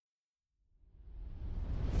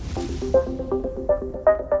Welcome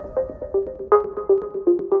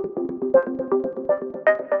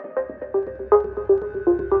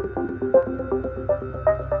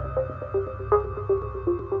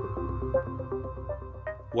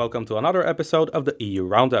to another episode of the EU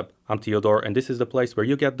Roundup. I'm Theodore, and this is the place where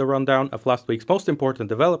you get the rundown of last week's most important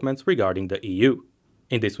developments regarding the EU.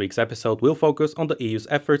 In this week's episode, we'll focus on the EU's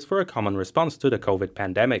efforts for a common response to the COVID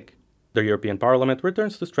pandemic. The European Parliament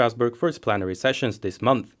returns to Strasbourg for its plenary sessions this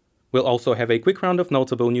month. We'll also have a quick round of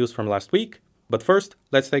notable news from last week, but first,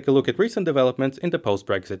 let's take a look at recent developments in the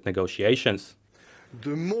post-Brexit negotiations.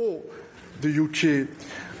 The more the UK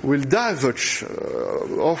will diverge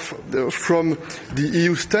from the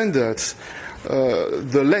EU standards,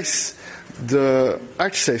 the less the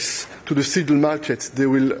access to the single market they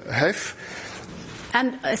will have.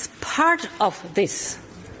 And as part of this,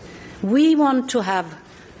 we want to have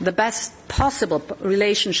the best possible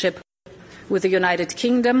relationship with the United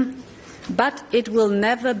Kingdom, but it will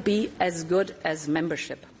never be as good as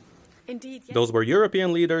membership. Indeed, yes. Those were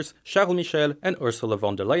European leaders Charles Michel and Ursula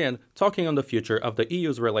von der Leyen talking on the future of the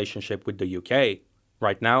EU's relationship with the UK.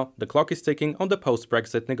 Right now, the clock is ticking on the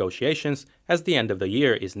post-Brexit negotiations as the end of the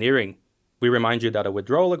year is nearing. We remind you that a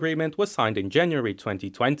withdrawal agreement was signed in January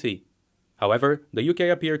 2020. However, the UK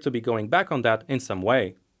appeared to be going back on that in some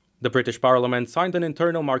way. The British Parliament signed an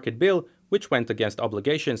internal market bill which went against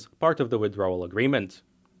obligations part of the withdrawal agreement.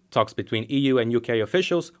 Talks between EU and UK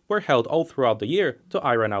officials were held all throughout the year to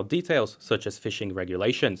iron out details such as fishing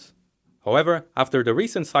regulations. However, after the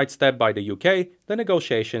recent sidestep by the UK, the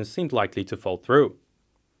negotiations seemed likely to fall through.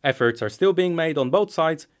 Efforts are still being made on both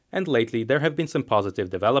sides, and lately there have been some positive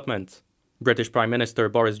developments. British Prime Minister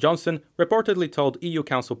Boris Johnson reportedly told EU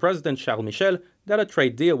Council President Charles Michel that a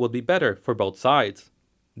trade deal would be better for both sides.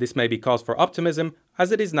 This may be cause for optimism,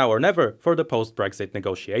 as it is now or never for the post-Brexit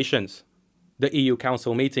negotiations. The EU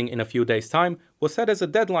Council meeting in a few days' time was set as a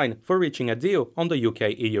deadline for reaching a deal on the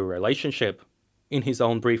UK-EU relationship. In his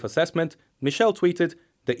own brief assessment, Michel tweeted,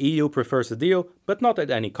 "The EU prefers a deal, but not at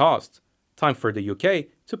any cost. Time for the UK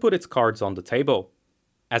to put its cards on the table."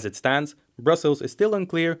 As it stands, Brussels is still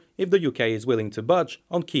unclear if the UK is willing to budge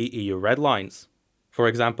on key EU red lines. For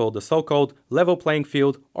example, the so-called level playing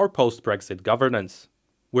field or post-Brexit governance.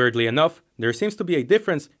 Weirdly enough, there seems to be a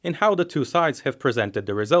difference in how the two sides have presented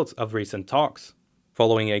the results of recent talks.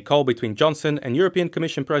 Following a call between Johnson and European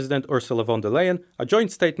Commission President Ursula von der Leyen, a joint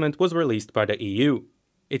statement was released by the EU.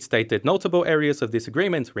 It stated notable areas of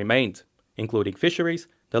disagreement remained, including fisheries,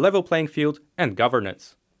 the level playing field, and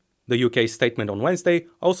governance. The UK's statement on Wednesday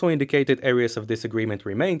also indicated areas of disagreement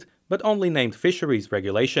remained, but only named fisheries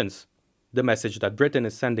regulations. The message that Britain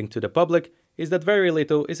is sending to the public is that very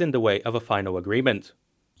little is in the way of a final agreement.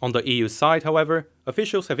 On the EU side, however,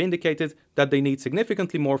 officials have indicated that they need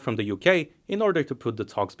significantly more from the UK in order to put the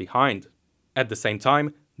talks behind. At the same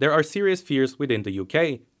time, there are serious fears within the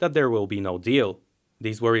UK that there will be no deal.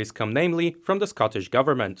 These worries come namely from the Scottish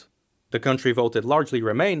government. The country voted largely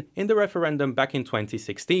Remain in the referendum back in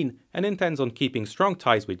 2016 and intends on keeping strong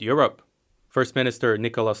ties with Europe. First Minister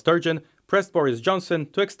Nicola Sturgeon pressed Boris Johnson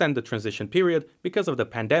to extend the transition period because of the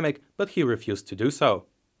pandemic, but he refused to do so.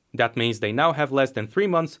 That means they now have less than 3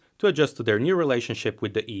 months to adjust to their new relationship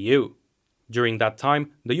with the EU. During that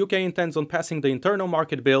time, the UK intends on passing the Internal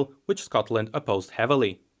Market Bill, which Scotland opposed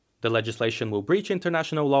heavily. The legislation will breach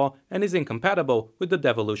international law and is incompatible with the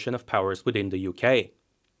devolution of powers within the UK.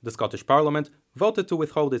 The Scottish Parliament voted to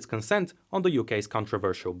withhold its consent on the UK's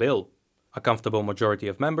controversial bill. A comfortable majority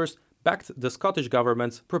of members backed the Scottish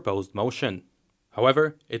government's proposed motion.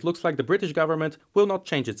 However, it looks like the British government will not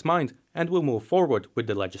change its mind and will move forward with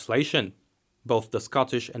the legislation. Both the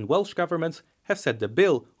Scottish and Welsh governments have said the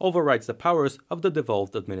bill overrides the powers of the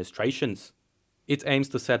devolved administrations. It aims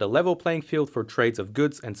to set a level playing field for trades of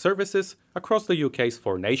goods and services across the UK's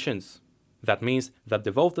 4 nations. That means that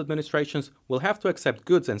devolved administrations will have to accept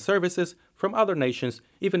goods and services from other nations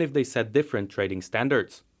even if they set different trading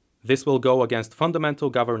standards. This will go against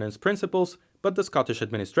fundamental governance principles, but the Scottish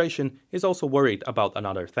administration is also worried about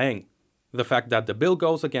another thing. The fact that the bill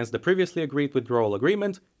goes against the previously agreed withdrawal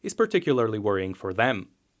agreement is particularly worrying for them.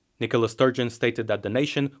 Nicola Sturgeon stated that the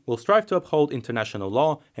nation will strive to uphold international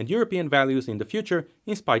law and European values in the future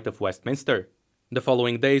in spite of Westminster. The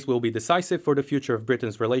following days will be decisive for the future of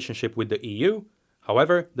Britain's relationship with the EU.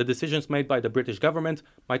 However, the decisions made by the British government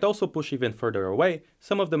might also push even further away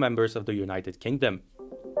some of the members of the United Kingdom.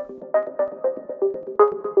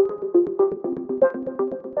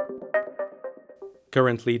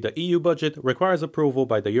 Currently, the EU budget requires approval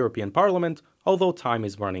by the European Parliament, although time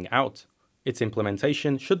is running out. Its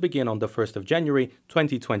implementation should begin on the 1st of January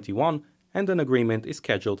 2021, and an agreement is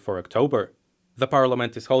scheduled for October. The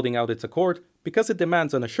Parliament is holding out its accord because it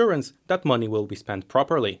demands an assurance that money will be spent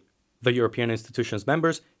properly. The European institutions'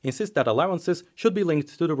 members insist that allowances should be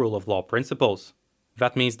linked to the rule of law principles.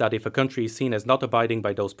 That means that if a country is seen as not abiding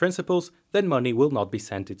by those principles, then money will not be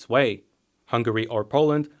sent its way. Hungary or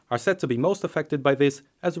Poland are said to be most affected by this,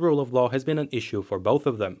 as rule of law has been an issue for both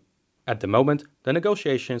of them. At the moment, the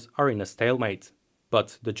negotiations are in a stalemate.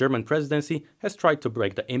 But the German presidency has tried to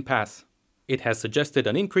break the impasse. It has suggested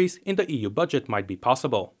an increase in the EU budget might be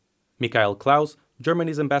possible. Michael Klaus,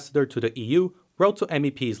 Germany's ambassador to the EU, wrote to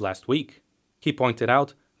MEPs last week. He pointed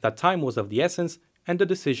out that time was of the essence and the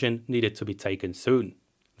decision needed to be taken soon.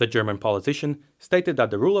 The German politician stated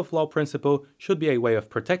that the rule of law principle should be a way of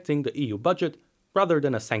protecting the EU budget rather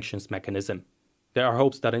than a sanctions mechanism. There are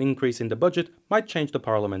hopes that an increase in the budget might change the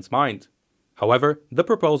Parliament's mind. However, the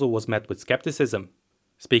proposal was met with skepticism.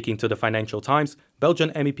 Speaking to the Financial Times,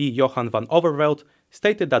 Belgian MEP Johan van Overveld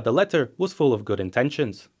stated that the letter was full of good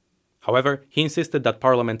intentions. However, he insisted that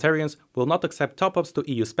parliamentarians will not accept top-ups to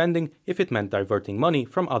EU spending if it meant diverting money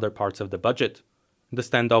from other parts of the budget. The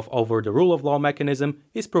standoff over the rule of law mechanism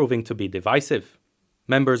is proving to be divisive.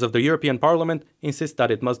 Members of the European Parliament insist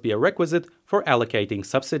that it must be a requisite for allocating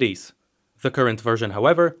subsidies. The current version,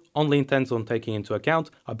 however, only intends on taking into account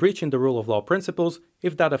a breach in the rule of law principles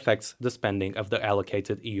if that affects the spending of the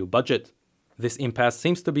allocated EU budget. This impasse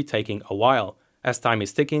seems to be taking a while. As time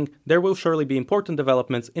is ticking, there will surely be important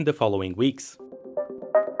developments in the following weeks.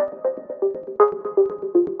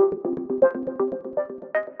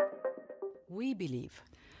 We believe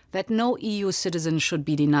that no EU citizen should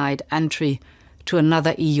be denied entry to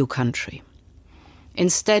another EU country.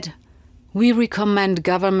 Instead, we recommend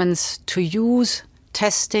governments to use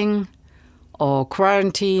testing or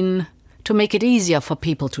quarantine to make it easier for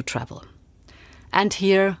people to travel. And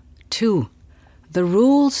here, too, the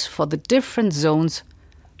rules for the different zones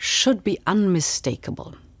should be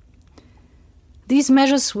unmistakable. These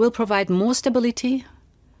measures will provide more stability,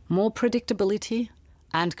 more predictability,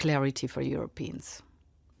 and clarity for Europeans.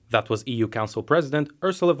 That was EU Council President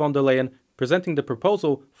Ursula von der Leyen presenting the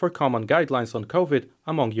proposal for common guidelines on COVID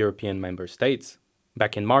among European member states.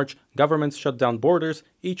 Back in March, governments shut down borders,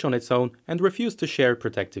 each on its own, and refused to share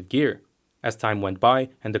protective gear. As time went by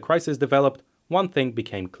and the crisis developed, one thing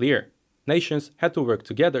became clear. Nations had to work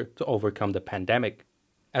together to overcome the pandemic.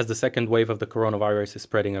 As the second wave of the coronavirus is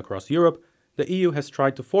spreading across Europe, the EU has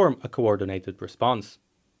tried to form a coordinated response.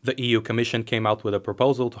 The EU Commission came out with a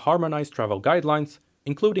proposal to harmonize travel guidelines,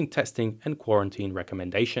 including testing and quarantine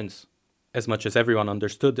recommendations. As much as everyone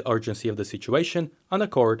understood the urgency of the situation, an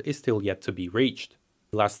accord is still yet to be reached.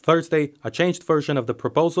 Last Thursday, a changed version of the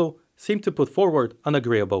proposal seemed to put forward an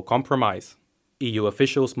agreeable compromise. EU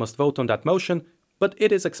officials must vote on that motion, but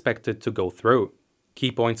it is expected to go through.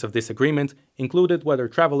 Key points of this agreement included whether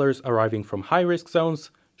travelers arriving from high-risk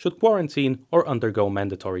zones should quarantine or undergo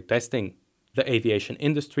mandatory testing. The aviation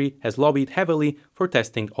industry has lobbied heavily for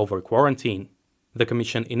testing over quarantine. The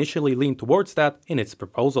Commission initially leaned towards that in its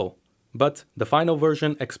proposal. But the final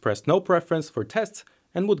version expressed no preference for tests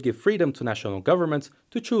and would give freedom to national governments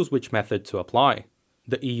to choose which method to apply.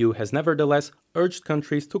 The EU has nevertheless urged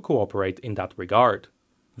countries to cooperate in that regard.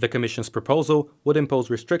 The Commission's proposal would impose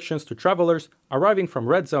restrictions to travelers arriving from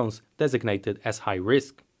red zones designated as high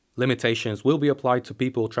risk. Limitations will be applied to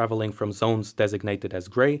people traveling from zones designated as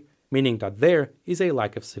grey, meaning that there is a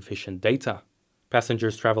lack of sufficient data.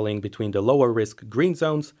 Passengers traveling between the lower risk green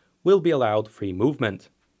zones will be allowed free movement.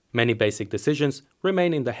 Many basic decisions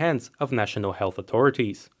remain in the hands of national health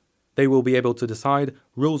authorities. They will be able to decide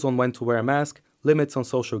rules on when to wear a mask, limits on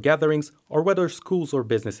social gatherings, or whether schools or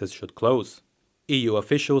businesses should close. EU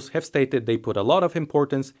officials have stated they put a lot of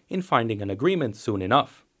importance in finding an agreement soon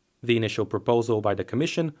enough. The initial proposal by the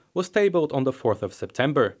Commission was tabled on the 4th of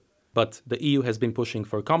September, but the EU has been pushing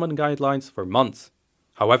for common guidelines for months.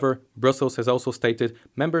 However, Brussels has also stated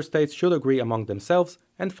member states should agree among themselves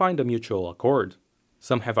and find a mutual accord.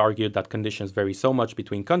 Some have argued that conditions vary so much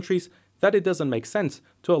between countries that it doesn't make sense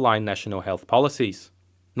to align national health policies.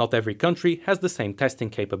 Not every country has the same testing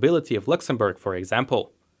capability of Luxembourg, for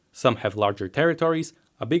example. Some have larger territories,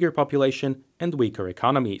 a bigger population, and weaker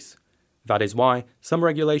economies. That is why some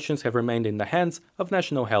regulations have remained in the hands of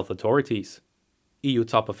national health authorities. EU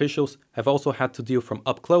top officials have also had to deal from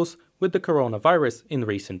up close with the coronavirus in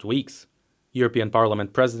recent weeks. European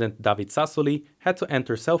Parliament President David Sassoli had to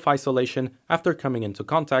enter self-isolation after coming into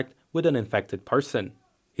contact with an infected person.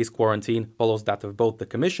 His quarantine follows that of both the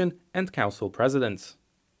Commission and Council presidents.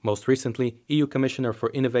 Most recently, EU Commissioner for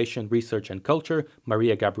Innovation, Research and Culture,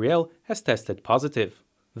 Maria Gabriel, has tested positive.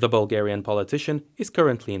 The Bulgarian politician is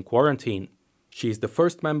currently in quarantine. She is the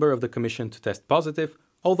first member of the Commission to test positive,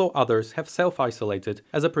 although others have self-isolated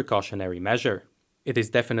as a precautionary measure. It is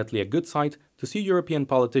definitely a good sight to see European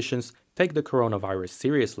politicians take the coronavirus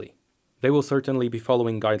seriously. They will certainly be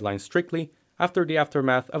following guidelines strictly after the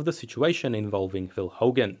aftermath of the situation involving Phil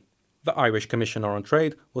Hogan. The Irish Commissioner on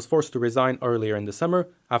Trade was forced to resign earlier in the summer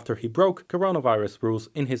after he broke coronavirus rules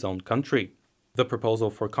in his own country. The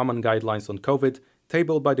proposal for common guidelines on COVID,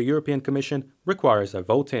 tabled by the European Commission, requires a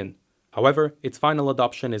vote-in. However, its final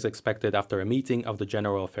adoption is expected after a meeting of the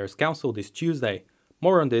General Affairs Council this Tuesday.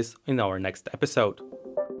 More on this in our next episode.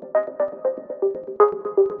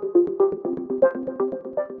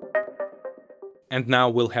 And now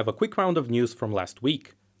we'll have a quick round of news from last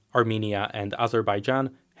week. Armenia and Azerbaijan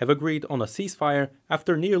have agreed on a ceasefire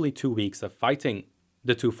after nearly 2 weeks of fighting.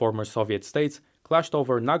 The two former Soviet states clashed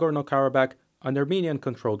over Nagorno-Karabakh, an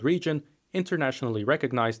Armenian-controlled region internationally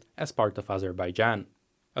recognized as part of Azerbaijan.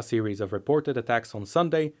 A series of reported attacks on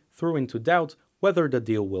Sunday threw into doubt whether the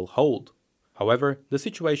deal will hold. However, the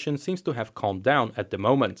situation seems to have calmed down at the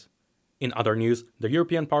moment. In other news, the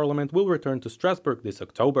European Parliament will return to Strasbourg this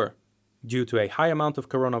October. Due to a high amount of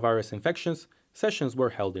coronavirus infections, sessions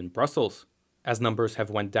were held in Brussels. As numbers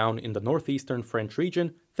have went down in the northeastern French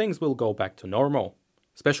region, things will go back to normal.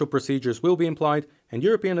 Special procedures will be employed and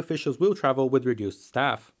European officials will travel with reduced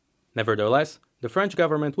staff. Nevertheless, the French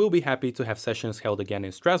government will be happy to have sessions held again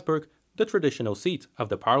in Strasbourg, the traditional seat of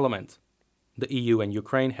the parliament. The EU and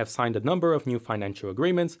Ukraine have signed a number of new financial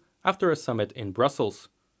agreements after a summit in Brussels.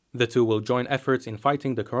 The two will join efforts in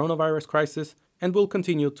fighting the coronavirus crisis and will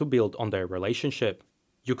continue to build on their relationship.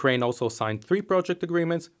 Ukraine also signed 3 project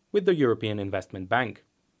agreements with the European Investment Bank.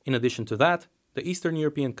 In addition to that, the Eastern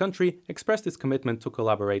European country expressed its commitment to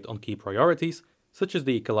collaborate on key priorities, such as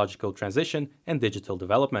the ecological transition and digital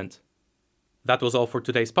development. That was all for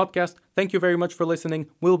today's podcast. Thank you very much for listening.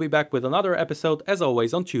 We'll be back with another episode, as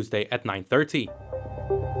always, on Tuesday at 9:30.